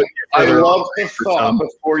 And I love the thought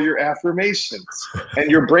before your affirmations,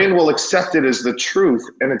 and your brain will accept it as the truth,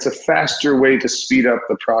 and it's a faster way to speed up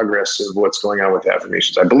the progress of what's going on with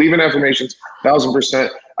affirmations. I believe in affirmations 1,000%.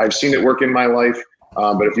 I've seen it work in my life,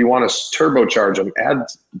 but if you want to turbocharge them, add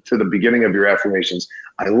to the beginning of your affirmations,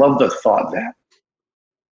 I love the thought that.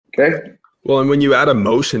 Okay. Well, and when you add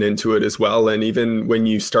emotion into it as well, and even when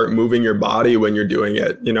you start moving your body when you're doing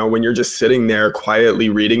it, when you're just sitting there quietly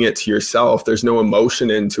reading it to yourself, there's no emotion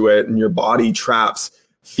into it, and your body traps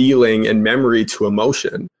feeling and memory to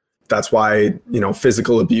emotion. That's why,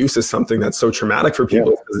 physical abuse is something that's so traumatic for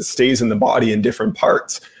people, because it stays in the body in different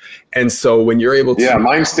parts. And so when you're able to... Yeah,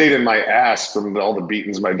 mine stayed in my ass from all the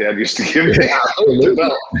beatings my dad used to give me.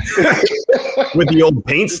 With the old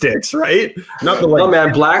paint sticks, right? Not the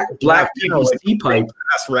black PVC pipe.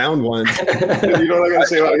 Last round one. You know what I got to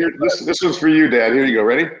say about here? This one's for you, Dad. Here you go.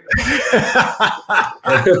 Ready?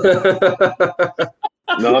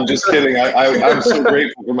 No, I'm just kidding. I'm so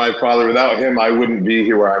grateful for my father. Without him, I wouldn't be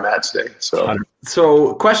here where I'm at today.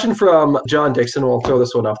 So question from John Dixon. We'll throw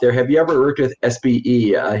this one up there. Have you ever worked with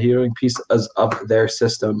SBE, hearing pieces of their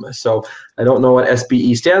system? So I don't know what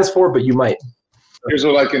SBE stands for, but you might. Here's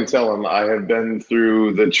what I can tell him. I have been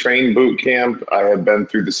through the Train Boot Camp. I have been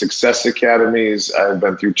through the Success Academies. I have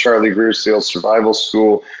been through Charlie Greer's Sales Survival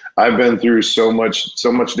School. I've been through so much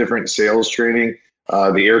different sales training.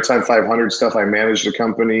 The Airtime 500 stuff, I managed a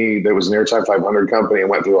company that was an Airtime 500 company and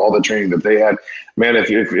went through all the training that they had. Man, if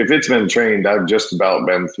it's been trained, I've just about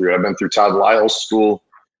been through. I've been through Todd Lyle's school,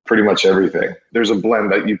 pretty much everything. There's a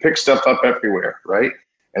blend that you pick stuff up everywhere, right?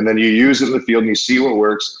 And then you use it in the field and you see what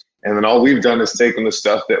works. And then all we've done is taken the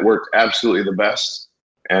stuff that worked absolutely the best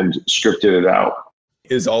and scripted it out.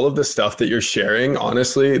 Is all of the stuff that you're sharing,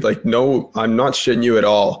 honestly, no, I'm not shitting you at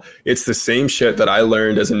all. It's the same shit that I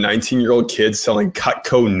learned as a 19-year-old kid selling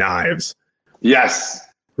Cutco knives. Yes.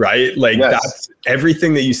 Right? That's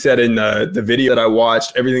everything that you said in the video that I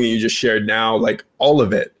watched, everything that you just shared now, all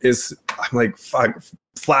of it is, I'm like, fuck,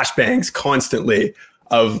 flashbangs constantly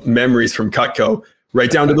of memories from Cutco. Right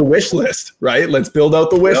down to the wish list, right? Let's build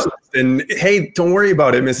out the wish list. And hey, don't worry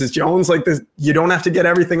about it, Mrs. Jones. You don't have to get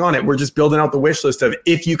everything on it. We're just building out the wish list of,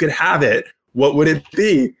 if you could have it, what would it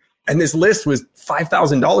be? And this list was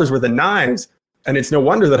 $5,000 worth of knives. And it's no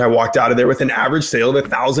wonder that I walked out of there with an average sale of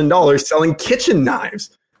 $1,000 selling kitchen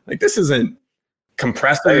knives. This isn't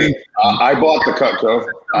compressed. Hey, I bought the Cutco.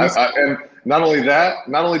 And not only did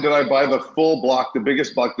I buy the full block, the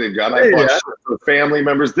biggest block they've got, I bought shit for family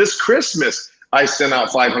members. This Christmas, I sent out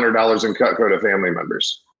 $500 in Cutco to family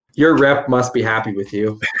members. Your rep must be happy with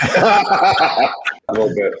you. A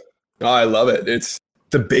little bit. Oh, I love it. It's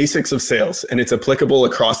the basics of sales, and it's applicable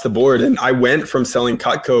across the board. And I went from selling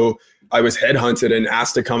Cutco, I was headhunted and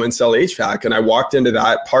asked to come and sell HVAC. And I walked into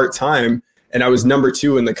that part-time, and I was number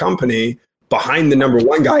 2 in the company behind the number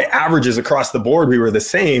 1 guy. Averages across the board, we were the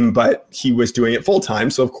same, but he was doing it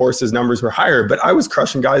full-time. So of course his numbers were higher, but I was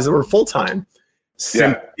crushing guys that were full-time.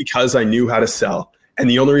 Simply because I knew how to sell. And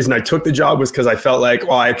the only reason I took the job was because I felt like,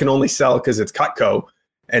 well, I can only sell because it's Cutco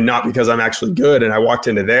and not because I'm actually good. And I walked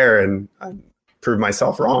into there and I proved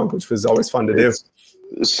myself wrong, which was always fun to do.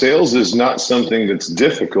 Sales is not something that's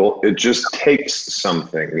difficult. It just takes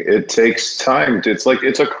something. It takes time.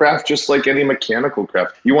 It's a craft just like any mechanical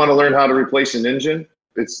craft. You want to learn how to replace an engine?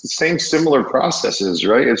 It's the same similar processes,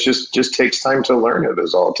 right? It's just takes time to learn it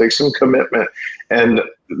is all. It takes some commitment. And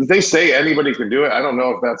they say anybody can do it. I don't know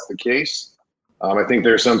if that's the case. I think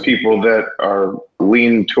there are some people that are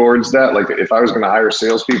lean towards that. Like if I was going to hire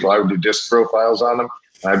salespeople, I would do disc profiles on them.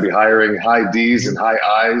 I'd be hiring high Ds and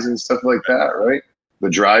high Is and stuff like that, right? The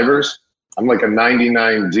drivers, I'm like a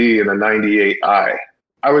 99D and a 98I.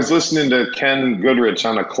 I was listening to Ken Goodrich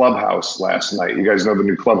on a Clubhouse last night. You guys know the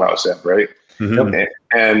new Clubhouse app, right? Mm-hmm.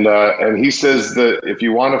 And he says that if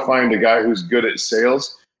you want to find a guy who's good at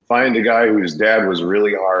sales, find a guy whose dad was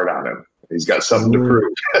really hard on him. He's got something to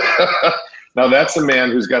prove. Now that's a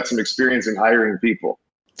man who's got some experience in hiring people.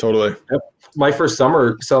 Totally. Yep. My first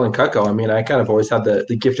summer selling Cutco, I kind of always had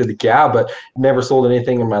the gift of the gab, but never sold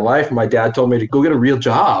anything in my life. My dad told me to go get a real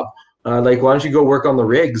job. Like, why don't you go work on the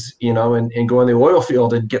rigs, and go in the oil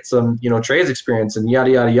field and get some, trades experience and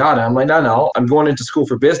yada, yada, yada. I'm like, no, I'm going into school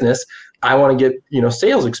for business. I want to get,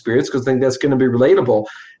 sales experience because I think that's going to be relatable.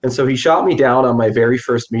 And so he shot me down on my very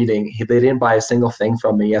first meeting. They didn't buy a single thing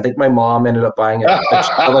from me. I think my mom ended up buying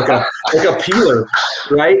like a peeler,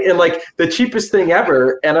 right? And like the cheapest thing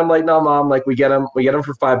ever. And I'm like, no, Mom, like we get them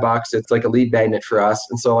for $5. It's like a lead magnet for us.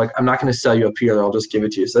 And so like, I'm not going to sell you a peeler. I'll just give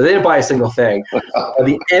it to you. So they didn't buy a single thing. At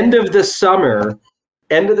the end of the summer,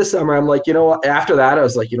 I'm like, you know what? After that, I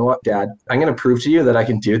was like, you know what, Dad, I'm going to prove to you that I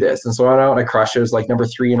can do this. And so I went out and I crushed it. It was like number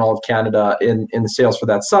 3 in all of Canada in the sales for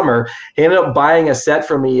that summer. He ended up buying a set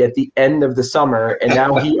from me at the end of the summer. And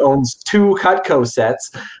now he owns 2 Cutco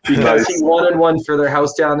sets because he wanted one for their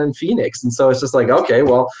house down in Phoenix. And so it's just like, okay,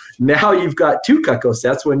 well, now you've got 2 Cutco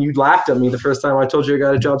sets when you laughed at me the first time I told you I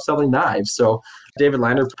got a job selling knives. So David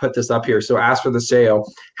Lander put this up here. So ask for the sale.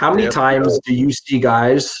 How many times do you see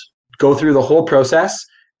guys go through the whole process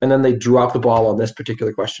and then they drop the ball on this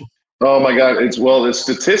particular question? Oh my God. It's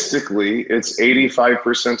statistically, it's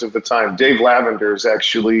 85% of the time. Dave Lavender is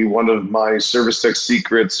actually one of my Service Tech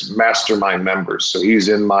Secrets mastermind members. So he's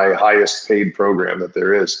in my highest paid program that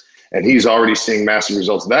there is. And he's already seeing massive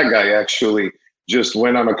results. That guy actually just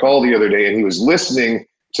went on a call the other day and he was listening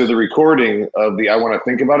to the recording of the I Want to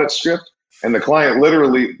Think About It script. And the client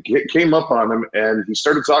literally came up on him and he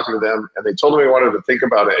started talking to them and they told him he wanted to think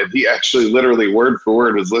about it. And he actually literally word for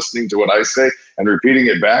word was listening to what I say and repeating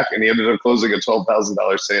it back. And he ended up closing a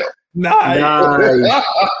 $12,000 sale. Nice.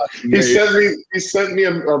 He sent me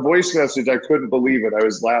a voice message. I couldn't believe it. I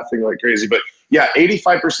was laughing like crazy. But yeah,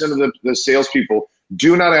 85% of the salespeople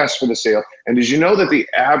do not ask for the sale. And did you know that the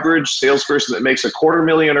average salesperson that makes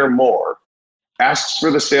 $250,000 or more asks for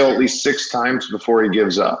the sale at least 6 times before he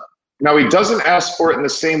gives up? Now, he doesn't ask for it in the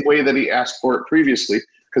same way that he asked for it previously,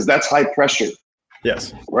 because that's high pressure.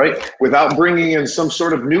 Yes. Right? Without bringing in some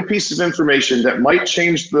sort of new piece of information that might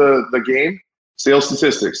change the game. Sales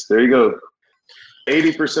statistics. There you go.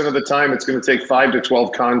 80% of the time, it's going to take 5 to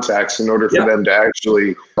 12 contacts in order for them to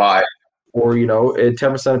actually buy. Or,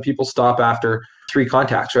 10% of people stop after 3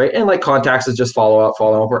 contacts, right? And like contacts is just follow up.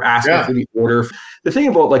 We're asking for the order. The thing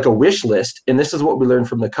about like a wish list, and this is what we learned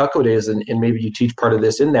from the Cutco days, and maybe you teach part of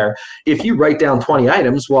this in there. If you write down 20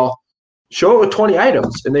 items, well, show it with 20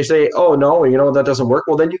 items. And they say, oh, no, that doesn't work.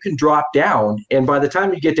 Well, then you can drop down. And by the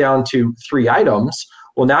time you get down to 3 items,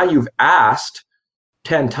 well, now you've asked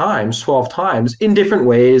 10 times, 12 times in different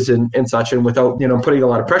ways and such, and without, putting a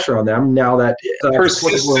lot of pressure on them. Now that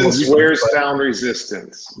persistence wears down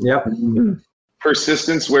resistance. Yep. Mm-hmm.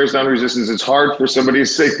 Persistence wears down resistance. It's hard for somebody to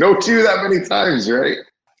say no to you that many times, right?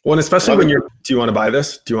 Well, and especially when do you want to buy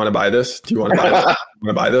this? Do you want to buy this? Do you want to buy this? Do you want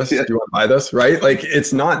to buy this? Do you want to buy this? Right? Like,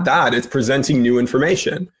 it's not that. It's presenting new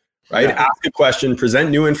information, right? Yeah. Ask a question, present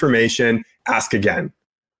new information, ask again.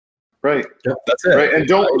 Right. Yep, that's it. Right. And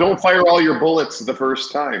don't fire all your bullets the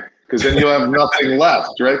first time, because then you'll have nothing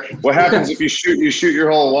left, right? What happens if you shoot your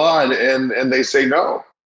whole wad and they say no?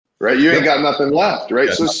 Right? You ain't got nothing left, right?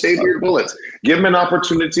 So save your bullets. Give them an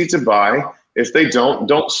opportunity to buy. If they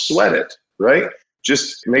don't sweat it, right?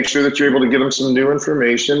 Just make sure that you're able to give them some new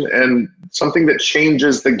information and something that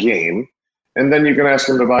changes the game, and then you can ask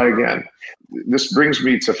them to buy again. This brings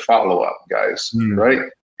me to follow-up, guys, right?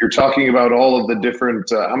 You're talking about all of the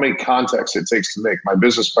different, how many contacts it takes to make. My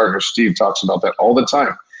business partner, Steve, talks about that all the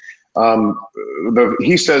time.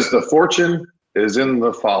 He says the fortune is in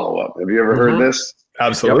the follow-up. Have you ever heard this?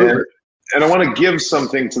 Absolutely. And I want to give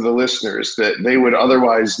something to the listeners that they would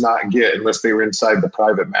otherwise not get unless they were inside the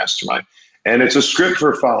private mastermind. And it's a script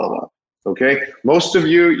for follow-up, okay? Most of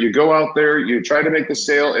you go out there, you try to make the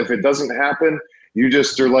sale. If it doesn't happen, you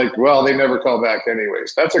just are like, well, they never call back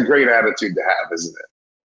anyways. That's a great attitude to have, isn't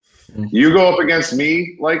it? Mm-hmm. You go up against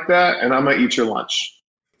me like that, and I'm going to eat your lunch,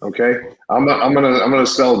 okay? I'm gonna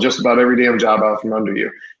sell just about every damn job out from under you.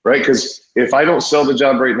 Right? Because if I don't sell the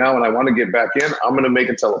job right now and I want to get back in, I'm going to make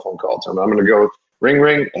a telephone call to him. I'm going to go, ring,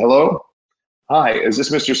 ring, hello? Hi, is this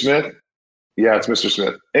Mr. Smith? Yeah, it's Mr.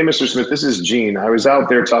 Smith. Hey, Mr. Smith, this is Gene. I was out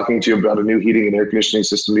there talking to you about a new heating and air conditioning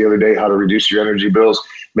system the other day, how to reduce your energy bills,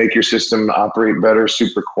 make your system operate better,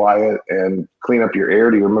 super quiet, and clean up your air.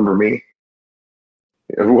 Do you remember me?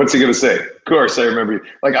 What's he going to say? Of course, I remember you.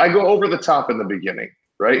 Like, I go over the top in the beginning,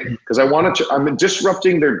 right? Because I'm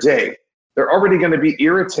disrupting their day. They're already going to be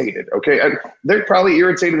irritated, okay? They're probably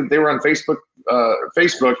irritated that they were on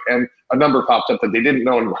Facebook and a number popped up that they didn't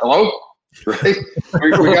know. And hello, right?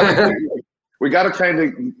 we got to kind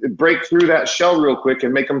of break through that shell real quick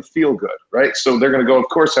and make them feel good, right? So they're going to go, of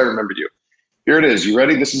course I remember you. Here it is. You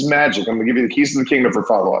ready? This is magic. I'm going to give you the keys to the kingdom for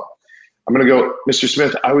follow-up. I'm going to go, Mr.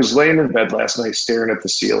 Smith, I was laying in bed last night staring at the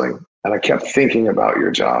ceiling. And I kept thinking about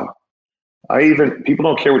your job. People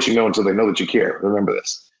don't care what you know until they know that you care. Remember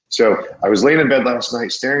this. So I was laying in bed last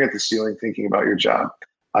night, staring at the ceiling, thinking about your job.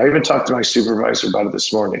 I even talked to my supervisor about it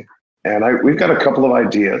this morning. And we've got a couple of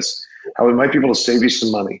ideas how we might be able to save you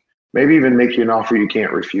some money, maybe even make you an offer you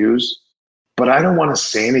can't refuse. But I don't want to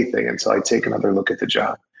say anything until I take another look at the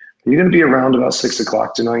job. Are you going to be around about 6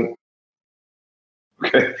 o'clock tonight?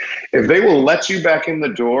 Okay. If they will let you back in the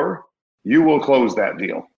door, you will close that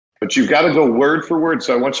deal. But you've got to go word for word.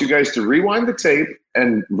 So I want you guys to rewind the tape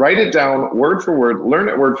and write it down word for word, learn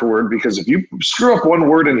it word for word, because if you screw up one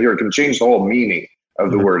word in here, it can change the whole meaning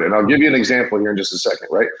of the word. And I'll give you an example here in just a second,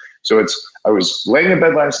 right? So I was laying in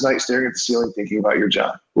bed last night, staring at the ceiling, thinking about your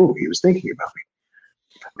job. Ooh, he was thinking about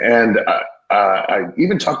me. And I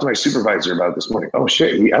even talked to my supervisor about it this morning. Oh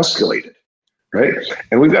shit, he escalated, right?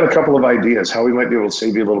 And we've got a couple of ideas how we might be able to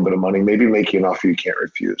save you a little bit of money, maybe make you an offer you can't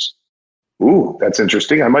refuse. Ooh, that's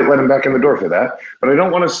interesting. I might let him back in the door for that, but I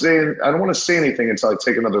don't want to say anything until I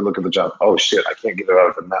take another look at the job. Oh shit, I can't get it out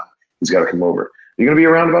of him now. He's got to come over. Are you going to be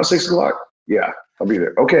around about 6 o'clock? Yeah, I'll be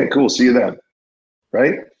there. Okay, cool. See you then.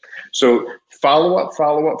 Right? So follow up.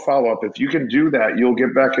 If you can do that, you'll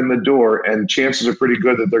get back in the door, and chances are pretty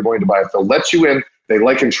good that they're going to buy. If they'll let you in, they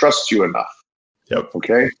like and trust you enough. Yep.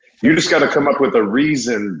 Okay. You just got to come up with a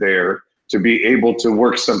reason there to be able to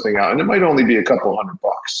work something out. And it might only be a couple $100.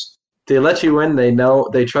 They let you in, they know,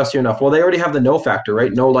 they trust you enough. Well, they already have the know factor,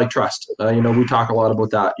 right? Know, like, trust. We talk a lot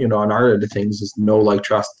about that, on our end of things is know, like,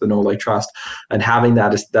 trust, the know, like, trust. And having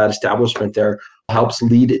that establishment there helps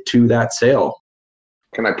lead it to that sale.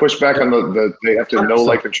 Can I push back on the they have to know,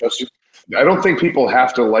 like, and trust you? I don't think people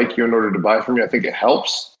have to like you in order to buy from you. I think it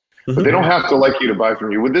helps, but they don't have to like you to buy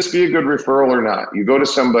from you. Would this be a good referral or not? You go to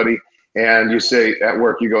somebody and you say at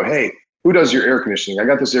work, you go, hey, who does your air conditioning? I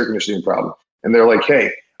got this air conditioning problem. And they're like,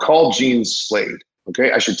 hey, call Gene Slade.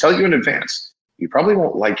 Okay. I should tell you in advance. You probably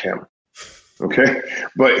won't like him. Okay.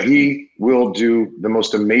 But he will do the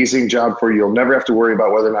most amazing job for you. You'll never have to worry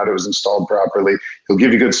about whether or not it was installed properly. He'll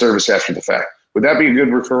give you good service after the fact. Would that be a good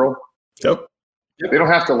referral? Yep. They don't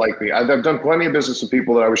have to like me. I've done plenty of business with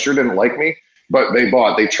people that I was sure didn't like me, but they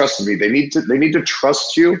bought. They trusted me. They need to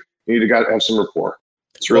trust you. You need to have some rapport.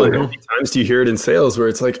 It's really how many times do you hear it in sales where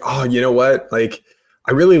it's like, oh, you know what? Like,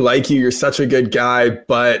 I really like you. You're such a good guy,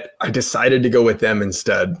 but I decided to go with them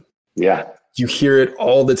instead. Yeah. You hear it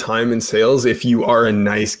all the time in sales. If you are a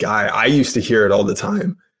nice guy, I used to hear it all the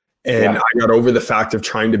time. And I got over the fact of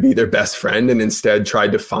trying to be their best friend and instead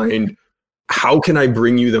tried to find, how can I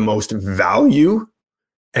bring you the most value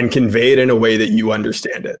and convey it in a way that you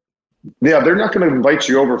understand it? Yeah, they're not going to invite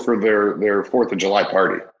you over for their 4th of July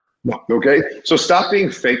party. No. Okay? So stop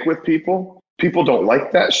being fake with people. People don't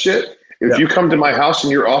like that shit. If you come to my house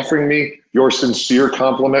and you're offering me your sincere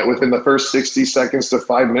compliment within the first 60 seconds to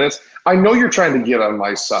 5 minutes, I know you're trying to get on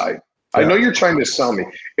my side. I know you're trying to sell me.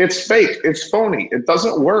 It's fake. It's phony. It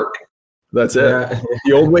doesn't work. That's it. Yeah.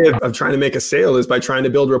 The old way of trying to make a sale is by trying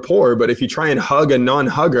to build rapport. But if you try and hug a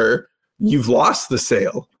non-hugger, you've lost the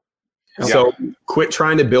sale. Yeah. So quit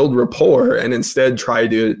trying to build rapport and instead try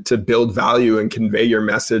to build value and convey your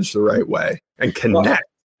message the right way and connect.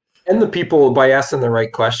 And the people, by asking the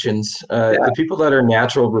right questions, the people that are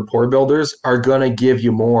natural rapport builders are going to give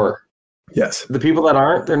you more. Yes. The people that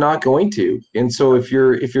aren't, they're not going to. And so if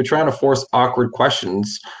you're trying to force awkward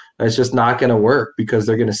questions, it's just not going to work because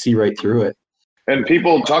they're going to see right through it. And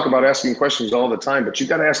people talk about asking questions all the time, but you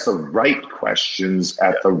got to ask the right questions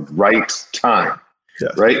at the right time.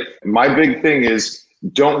 Yes. Right? My big thing is,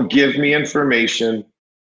 don't give me information,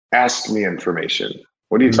 ask me information.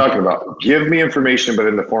 What are you talking about? Give me information, but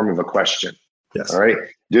in the form of a question. Yes. All right.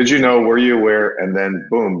 Did you know? Were you aware? And then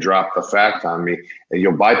boom, drop the fact on me. And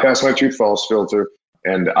you'll bypass my true false filter.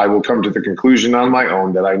 And I will come to the conclusion on my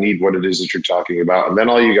own that I need what it is that you're talking about. And then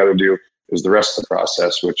all you got to do is the rest of the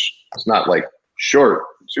process, which is not like short,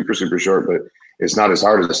 super, super short, but it's not as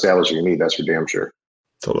hard as establishing a need. That's for damn sure.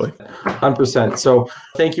 Totally. 100%. So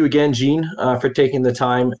thank you again, Gene, for taking the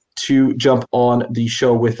time to jump on the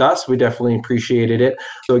show with us. We definitely appreciated it.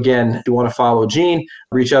 So again, if you want to follow Gene,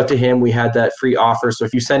 reach out to him. We had that free offer. So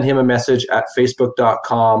if you send him a message at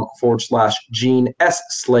facebook.com/Gene S.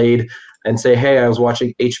 Slade and say, hey, I was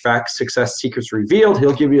watching HVAC Success Secrets Revealed,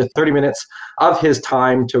 he'll give you 30 minutes of his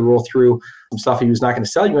time to roll through some stuff. He was not going to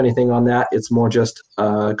sell you anything on that. It's more just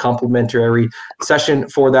a complimentary session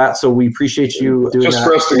for that. So we appreciate you doing that. Just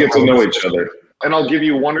for us to get to know each other. And I'll give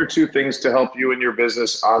you 1 or 2 things to help you in your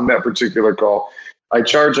business on that particular call. I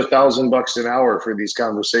charge $1,000 an hour for these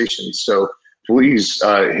conversations. So please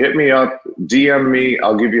hit me up, DM me.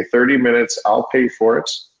 I'll give you 30 minutes. I'll pay for it.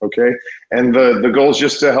 Okay. And the goal is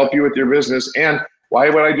just to help you with your business. And Why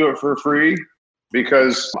would I do it for free?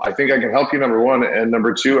 Because I think I can help you, number one. And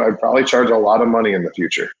number two, I'd probably charge a lot of money in the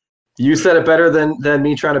future. You said it better than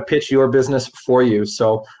me trying to pitch your business for you.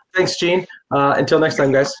 So thanks, Gene. Until next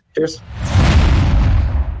time, guys. Cheers.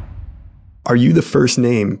 Are you the first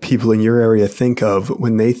name people in your area think of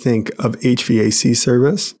when they think of HVAC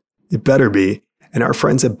service? It better be. And our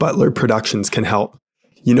friends at Butler Productions can help.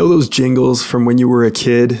 You know those jingles from when you were a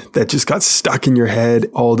kid that just got stuck in your head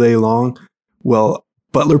all day long? Well,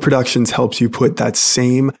 Butler Productions helps you put that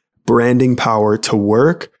same branding power to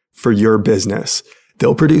work for your business.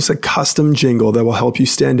 They'll produce a custom jingle that will help you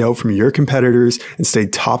stand out from your competitors and stay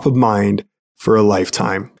top of mind for a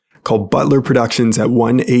lifetime. Call Butler Productions at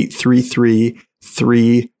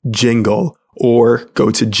 1-833-3-JINGLE or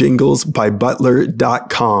go to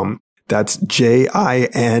jinglesbybutler.com. That's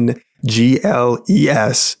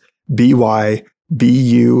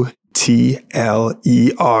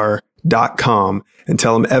JINGLESBYBUTLER.com and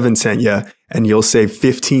tell them Evan sent you, and you'll save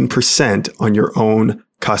 15% on your own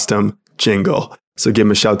custom jingle. So give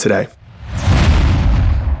them a shout today.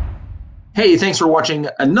 Hey, thanks for watching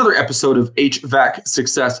another episode of HVAC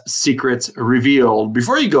Success Secrets Revealed.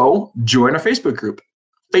 Before you go, join our Facebook group,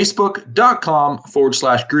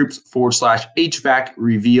 facebook.com/groups/HVAC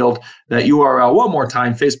Revealed. That URL one more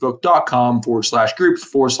time,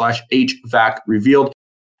 facebook.com/groups/HVAC Revealed.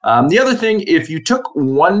 The other thing, if you took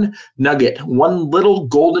one little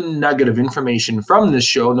golden nugget of information from this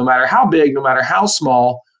show, no matter how big, no matter how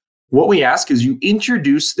small, what we ask is you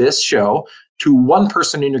introduce this show to one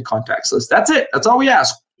person in your contacts list. That's it. That's all we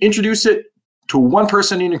ask. Introduce it to one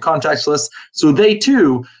person in your contacts list so they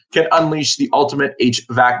too can unleash the ultimate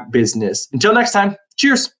HVAC business. Until next time,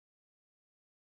 cheers.